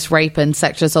that most rape and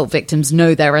sexual assault victims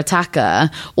know their attacker,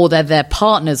 or they're their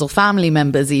partners or family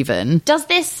members even. Does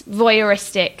this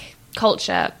voyeuristic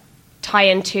culture tie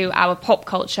into our pop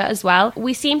culture as well?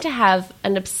 We seem to have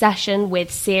an obsession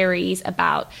with series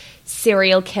about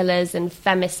serial killers and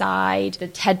femicide, the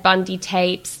Ted Bundy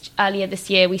tapes. Earlier this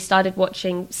year, we started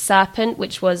watching Serpent,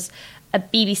 which was a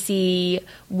BBC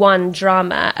One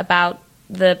drama about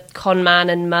the con man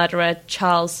and murderer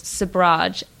Charles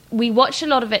Subraj. we watch a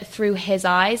lot of it through his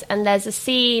eyes, and there's a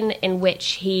scene in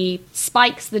which he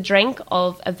spikes the drink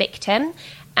of a victim,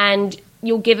 and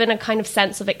you're given a kind of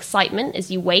sense of excitement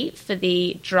as you wait for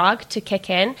the drug to kick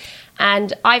in.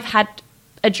 And I've had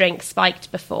a drink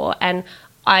spiked before, and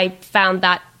I found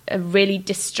that a really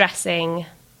distressing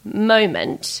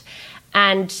moment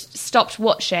and stopped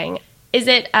watching. Is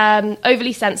it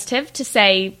overly sensitive to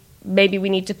say maybe we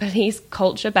need to police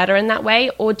culture better in that way?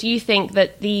 Or do you think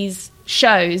that these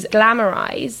shows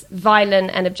glamorize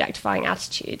violent and objectifying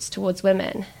attitudes towards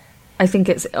women? I think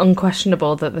it's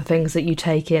unquestionable that the things that you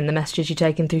take in, the messages you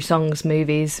take in through songs,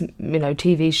 movies,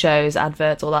 TV shows,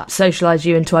 adverts, all that, socialise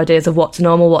you into ideas of what's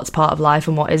normal, what's part of life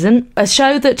and what isn't. A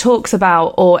show that talks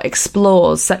about or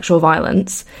explores sexual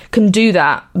violence can do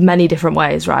that many different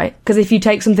ways, right? Because if you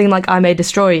take something like I May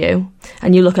Destroy You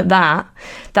and you look at that,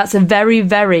 that's a very,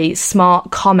 very smart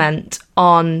comment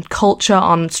on culture,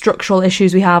 on structural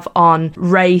issues we have, on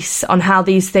race, on how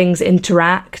these things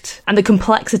interact, and the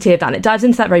complexity of that. And it dives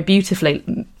into that very beautifully.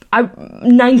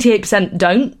 98%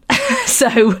 don't.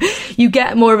 So you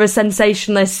get more of a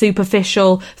sensationalist,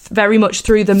 superficial, very much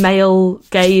through the male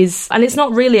gaze. And it's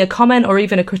not really a comment or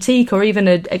even a critique or even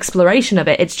an exploration of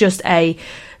it. It's just a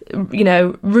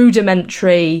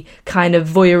rudimentary kind of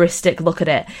voyeuristic look at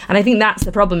it. And I think that's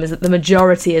the problem, is that the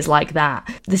majority is like that.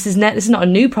 This is not a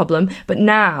new problem, but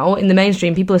now in the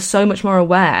mainstream people are so much more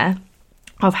aware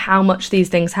of how much these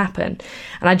things happen.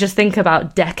 And I just think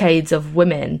about decades of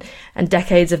women and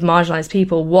decades of marginalised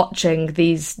people watching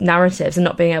these narratives and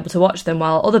not being able to watch them,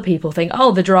 while other people think,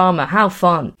 oh, the drama, how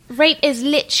fun. Rape is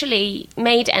literally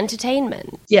made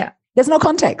entertainment. Yeah. There's no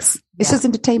context. It's just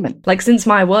entertainment. Like, since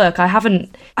my work, I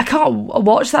can't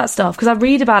watch that stuff because I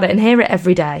read about it and hear it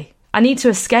every day. I need to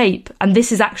escape, and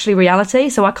this is actually reality,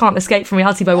 so I can't escape from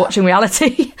reality by watching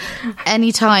reality.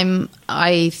 Anytime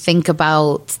I think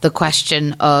about the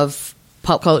question of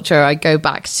pop culture, I go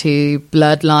back to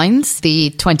Blurred Lines,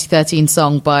 the 2013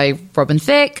 song by Robin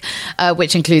Thicke,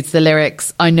 which includes the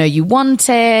lyrics, I know you want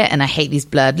it, and I hate these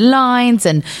blurred lines,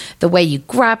 and the way you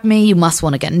grab me, you must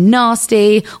want to get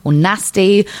nasty or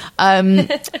nasty.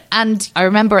 And I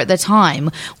remember at the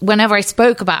time, whenever I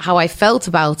spoke about how I felt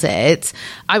about it,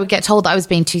 I would get told that I was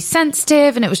being too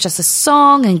sensitive and it was just a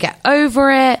song and get over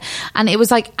it. And it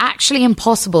was like actually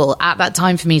impossible at that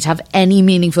time for me to have any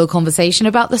meaningful conversation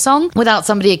about the song without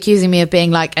somebody accusing me of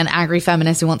being like an angry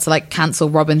feminist who wants to like cancel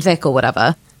Robin Thicke or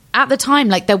whatever. At the time,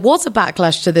 like, there was a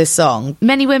backlash to this song.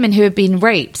 Many women who had been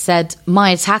raped said,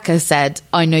 my attacker said,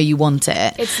 I know you want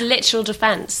it. It's literal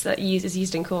defence that is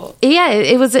used in court. Yeah,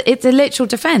 it's a literal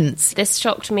defence. This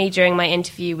shocked me during my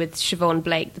interview with Siobhan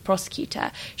Blake, the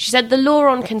prosecutor. She said the law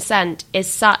on consent is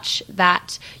such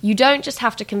that you don't just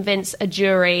have to convince a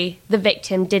jury the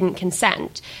victim didn't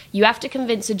consent. You have to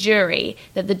convince a jury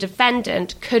that the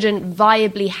defendant couldn't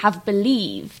viably have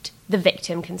believed the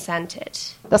victim consented.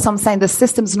 That's what I'm saying. The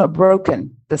system's not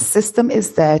broken. The system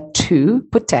is there to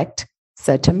protect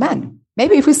certain men.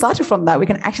 Maybe if we started from that, we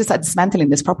can actually start dismantling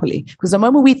this properly. Because the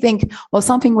moment we think, well,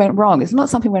 something went wrong, it's not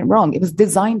something went wrong. It was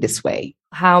designed this way.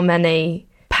 How many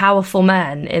powerful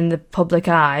men in the public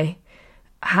eye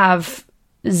have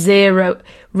zero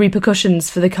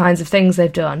repercussions for the kinds of things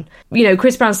they've done?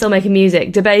 Chris Brown's still making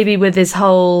music. DaBaby with his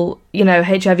whole,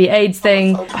 HIV/AIDS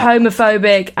thing,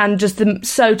 homophobic and just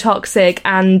so toxic.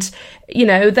 And,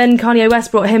 then Kanye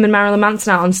West brought him and Marilyn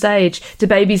Manson out on stage.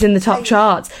 DaBaby's in the top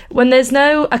charts. When there's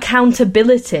no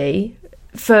accountability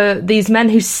for these men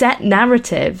who set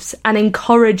narratives and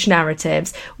encourage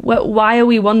narratives, why are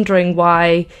we wondering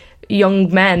why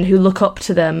young men who look up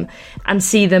to them and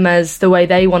see them as the way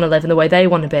they want to live and the way they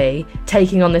want to be,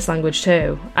 taking on this language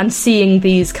too, and seeing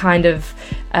these kind of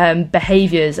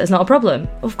behaviours as not a problem?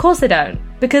 Of course they don't,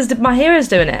 because my hero's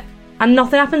doing it and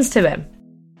nothing happens to him.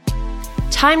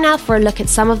 Time now for a look at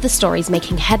some of the stories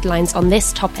making headlines on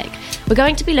this topic. We're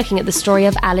going to be looking at the story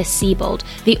of Alice Sebold,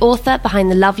 the author behind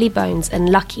The Lovely Bones and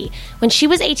Lucky. When she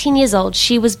was 18 years old,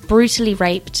 she was brutally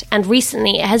raped, and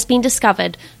recently it has been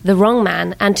discovered the wrong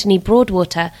man, Anthony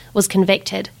Broadwater, was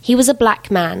convicted. He was a black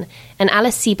man, and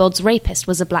Alice Sebold's rapist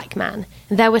was a black man.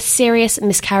 There were serious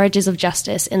miscarriages of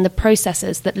justice in the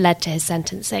processes that led to his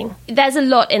sentencing. There's a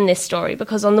lot in this story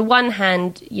because on the one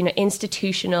hand,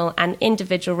 institutional and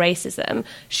individual racism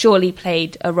surely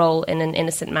played a role in an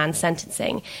innocent man's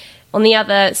sentencing. On the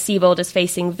other, Sebold is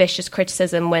facing vicious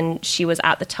criticism when she was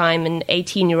at the time an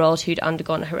 18-year-old who'd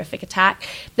undergone a horrific attack.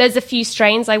 There's a few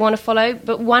strains I want to follow,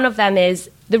 but one of them is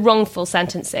the wrongful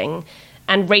sentencing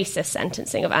and racist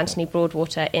sentencing of Anthony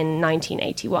Broadwater in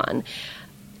 1981.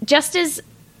 Just as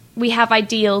we have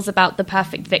ideals about the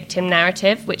perfect victim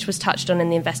narrative, which was touched on in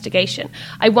the investigation.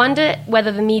 I wonder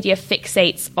whether the media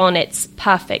fixates on its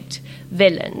perfect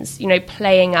villains,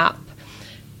 playing up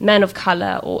men of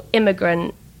colour or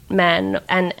immigrant men,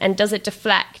 and does it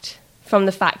deflect from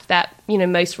the fact that,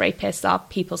 most rapists are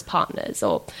people's partners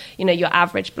or, your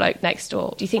average bloke next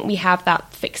door? Do you think we have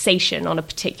that fixation on a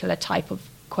particular type of,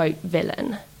 quote,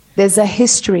 villain? There's a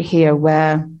history here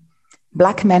where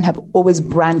Black men have always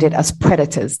branded as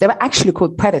predators. They were actually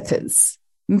called predators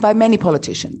by many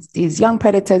politicians. These young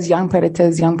predators, young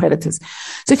predators, young predators.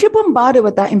 So if you're bombarded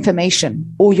with that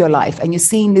information all your life and you're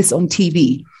seeing this on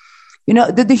TV,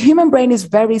 the human brain is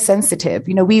very sensitive.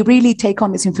 We really take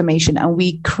on this information and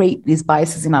we create these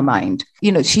biases in our mind.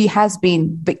 She has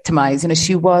been victimized.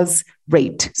 She was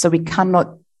raped. So we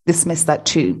cannot dismiss that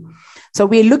too. So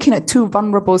we're looking at two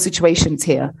vulnerable situations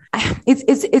here. I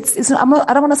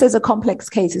don't want to say it's a complex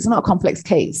case. It's not a complex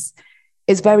case.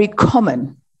 It's a very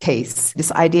common case.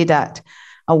 This idea that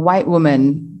a white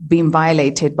woman being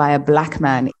violated by a Black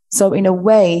man. So in a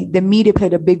way, the media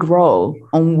played a big role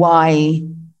on why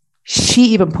she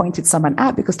even pointed someone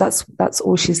out, because that's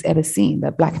all she's ever seen,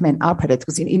 that Black men are predators.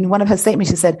 Because in one of her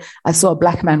statements, she said, I saw a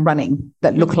Black man running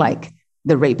that looked like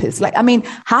the rapist.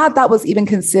 How that was even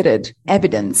considered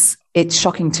evidence, it's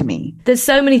shocking to me. There's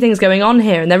so many things going on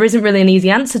here, and there isn't really an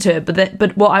easy answer to it.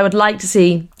 But what I would like to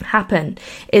see happen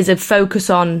is a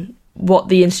focus on what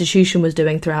the institution was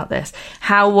doing throughout this.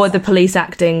 How were the police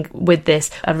acting with this?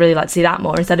 I'd really like to see that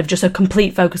more, instead of just a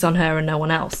complete focus on her and no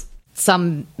one else.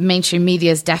 Some mainstream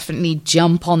medias definitely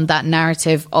jump on that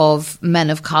narrative of men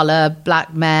of colour,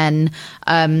 Black men,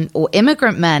 or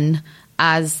immigrant men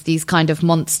as these kind of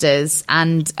monsters,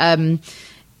 and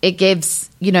it gives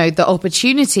the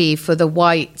opportunity for the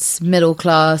white middle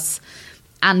class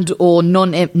and or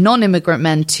non-immigrant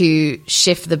men to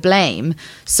shift the blame.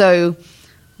 So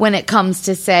when it comes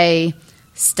to, say,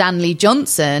 Stanley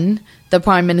Johnson, the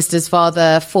Prime Minister's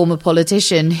father, former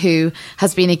politician who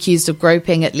has been accused of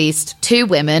groping at least two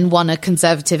women, one a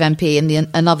Conservative MP and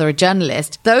another a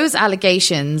journalist, those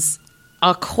allegations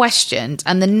are questioned,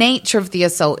 and the nature of the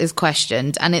assault is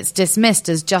questioned, and it's dismissed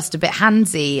as just a bit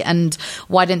handsy, and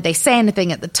why didn't they say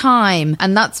anything at the time?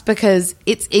 And that's because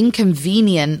it's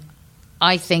inconvenient,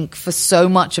 I think, for so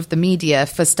much of the media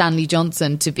for Stanley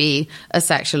Johnson to be a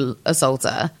sexual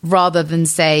assaulter, rather than,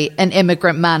 say, an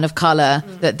immigrant man of colour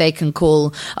that they can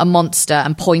call a monster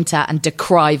and point at and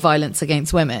decry violence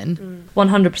against women.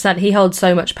 100%. He holds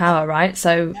so much power, right?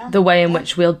 So the way in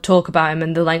which we'll talk about him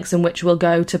and the lengths in which we'll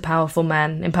go to powerful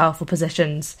men in powerful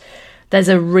positions, there's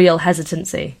a real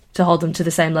hesitancy to hold them to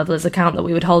the same level as account that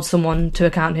we would hold someone to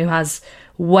account who has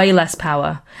way less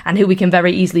power and who we can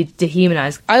very easily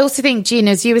dehumanize. I also think,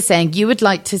 Gina, as you were saying, you would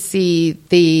like to see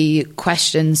the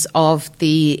questions of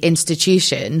the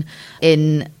institution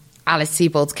in Alice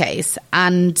Sebold's case.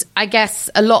 And I guess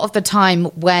a lot of the time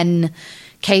when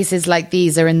cases like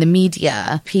these are in the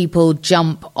media, people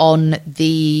jump on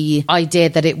the idea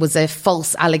that it was a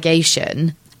false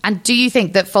allegation. And do you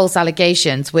think that false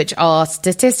allegations, which are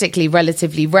statistically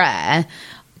relatively rare,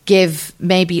 give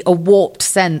maybe a warped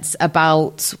sense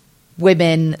about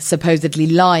women supposedly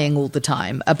lying all the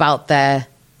time about their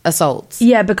assaults?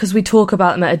 Yeah, because we talk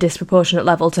about them at a disproportionate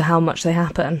level to how much they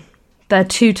happen. They're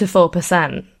 2 to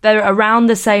 4%. They're around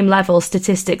the same level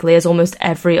statistically as almost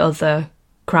every other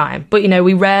crime. But,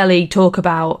 we rarely talk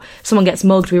about someone gets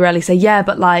mugged. We rarely say, yeah,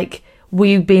 but were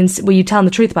you telling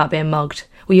the truth about being mugged?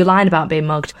 Were you lying about being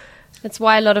mugged? That's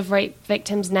why a lot of rape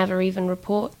victims never even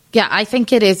report. Yeah, I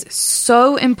think it is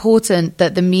so important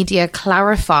that the media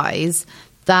clarifies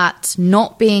that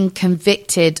not being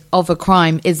convicted of a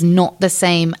crime is not the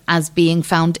same as being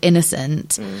found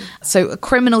innocent. So a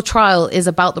criminal trial is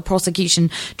about the prosecution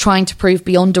trying to prove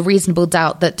beyond a reasonable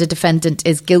doubt that the defendant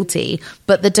is guilty,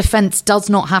 but the defense does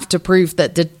not have to prove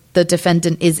that the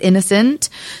defendant is innocent.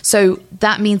 So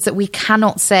that means that we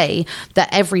cannot say that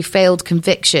every failed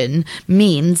conviction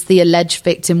means the alleged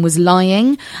victim was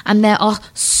lying. And there are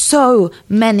so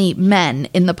many men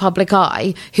in the public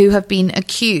eye who have been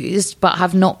accused but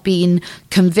have not been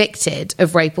convicted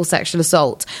of rape or sexual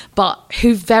assault, but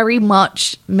who very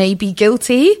much may be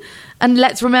guilty. And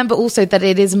let's remember also that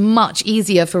it is much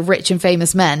easier for rich and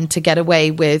famous men to get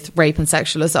away with rape and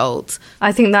sexual assault.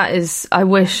 I think I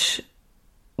wish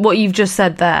what you've just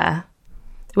said there,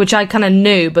 which I kind of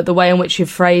knew, but the way in which you've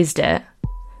phrased it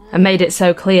and made it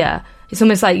so clear, it's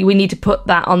almost like we need to put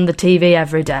that on the TV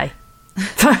every day.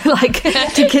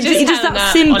 To kids, just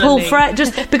that simple phrase,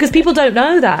 just because people don't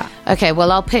know that. Okay,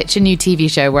 well, I'll pitch a new TV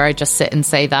show where I just sit and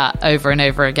say that over and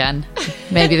over again.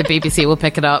 Maybe the BBC will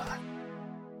pick it up.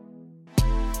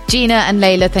 Gina and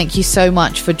Leyla, thank you so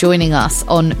much for joining us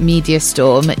on Media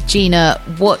Storm. Gina,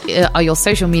 what are your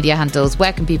social media handles?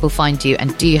 Where can people find you?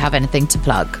 And do you have anything to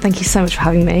plug? Thank you so much for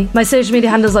having me. My social media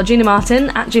handles are Gina Martin,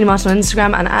 at Gina Martin on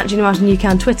Instagram and at Gina Martin UK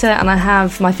on Twitter. And I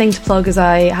have my thing to plug is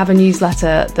I have a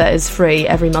newsletter that is free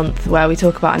every month where we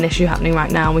talk about an issue happening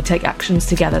right now and we take actions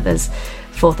together. There's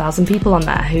 4,000 people on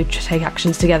there who take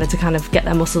actions together to kind of get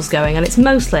their muscles going. And it's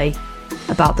mostly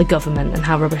about the government and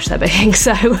how rubbish they're being.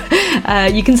 So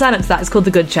you can sign up to that. It's called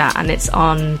The Good Chat and it's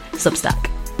on Substack.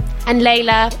 And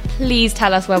Leyla, please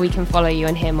tell us where we can follow you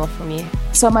and hear more from you.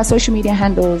 So my social media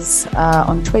handles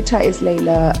on Twitter is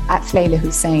Leyla, at Leyla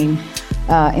Hussein.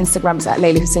 Instagram is at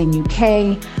Leyla Hussein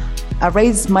UK. I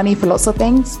raise money for lots of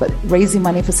things, but raising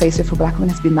money for Safe Space for Black women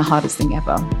has been the hardest thing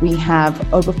ever. We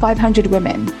have over 500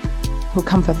 women who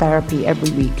come for therapy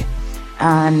every week.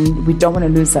 And we don't want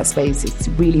to lose that space. It's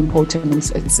really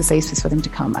important. It's a safe space for them to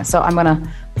come. So I'm going to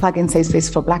plug in Safe Space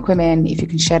for Black women. If you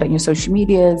can share it on your social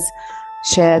medias,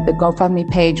 share the GoFundMe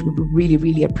page. We would really,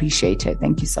 really appreciate it.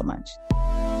 Thank you so much.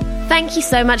 Thank you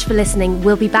so much for listening.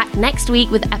 We'll be back next week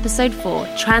with episode 4,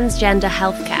 Transgender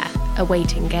Healthcare, a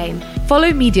waiting game.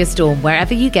 Follow Media Storm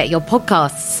wherever you get your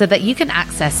podcasts so that you can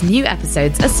access new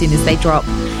episodes as soon as they drop.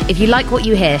 If you like what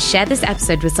you hear, share this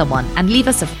episode with someone and leave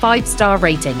us a 5-star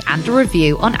rating and a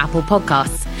review on Apple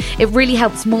Podcasts. It really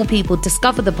helps more people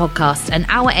discover the podcast, and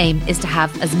our aim is to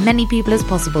have as many people as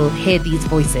possible hear these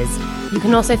voices. You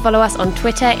can also follow us on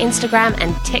Twitter, Instagram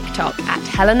and TikTok at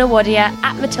Helena Wadia,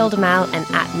 at Matilda Mal and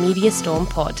at Media Storm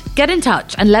Pod. Get in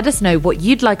touch and let us know what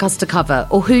you'd like us to cover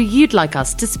or who you'd like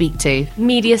us to speak to.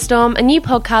 Media Storm, a new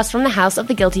podcast from the House of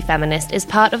the Guilty Feminist, is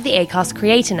part of the Acast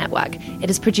Creator Network. It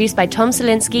is produced by Tom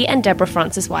Selinsky and Deborah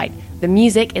Francis White. The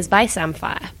music is by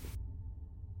Samfire.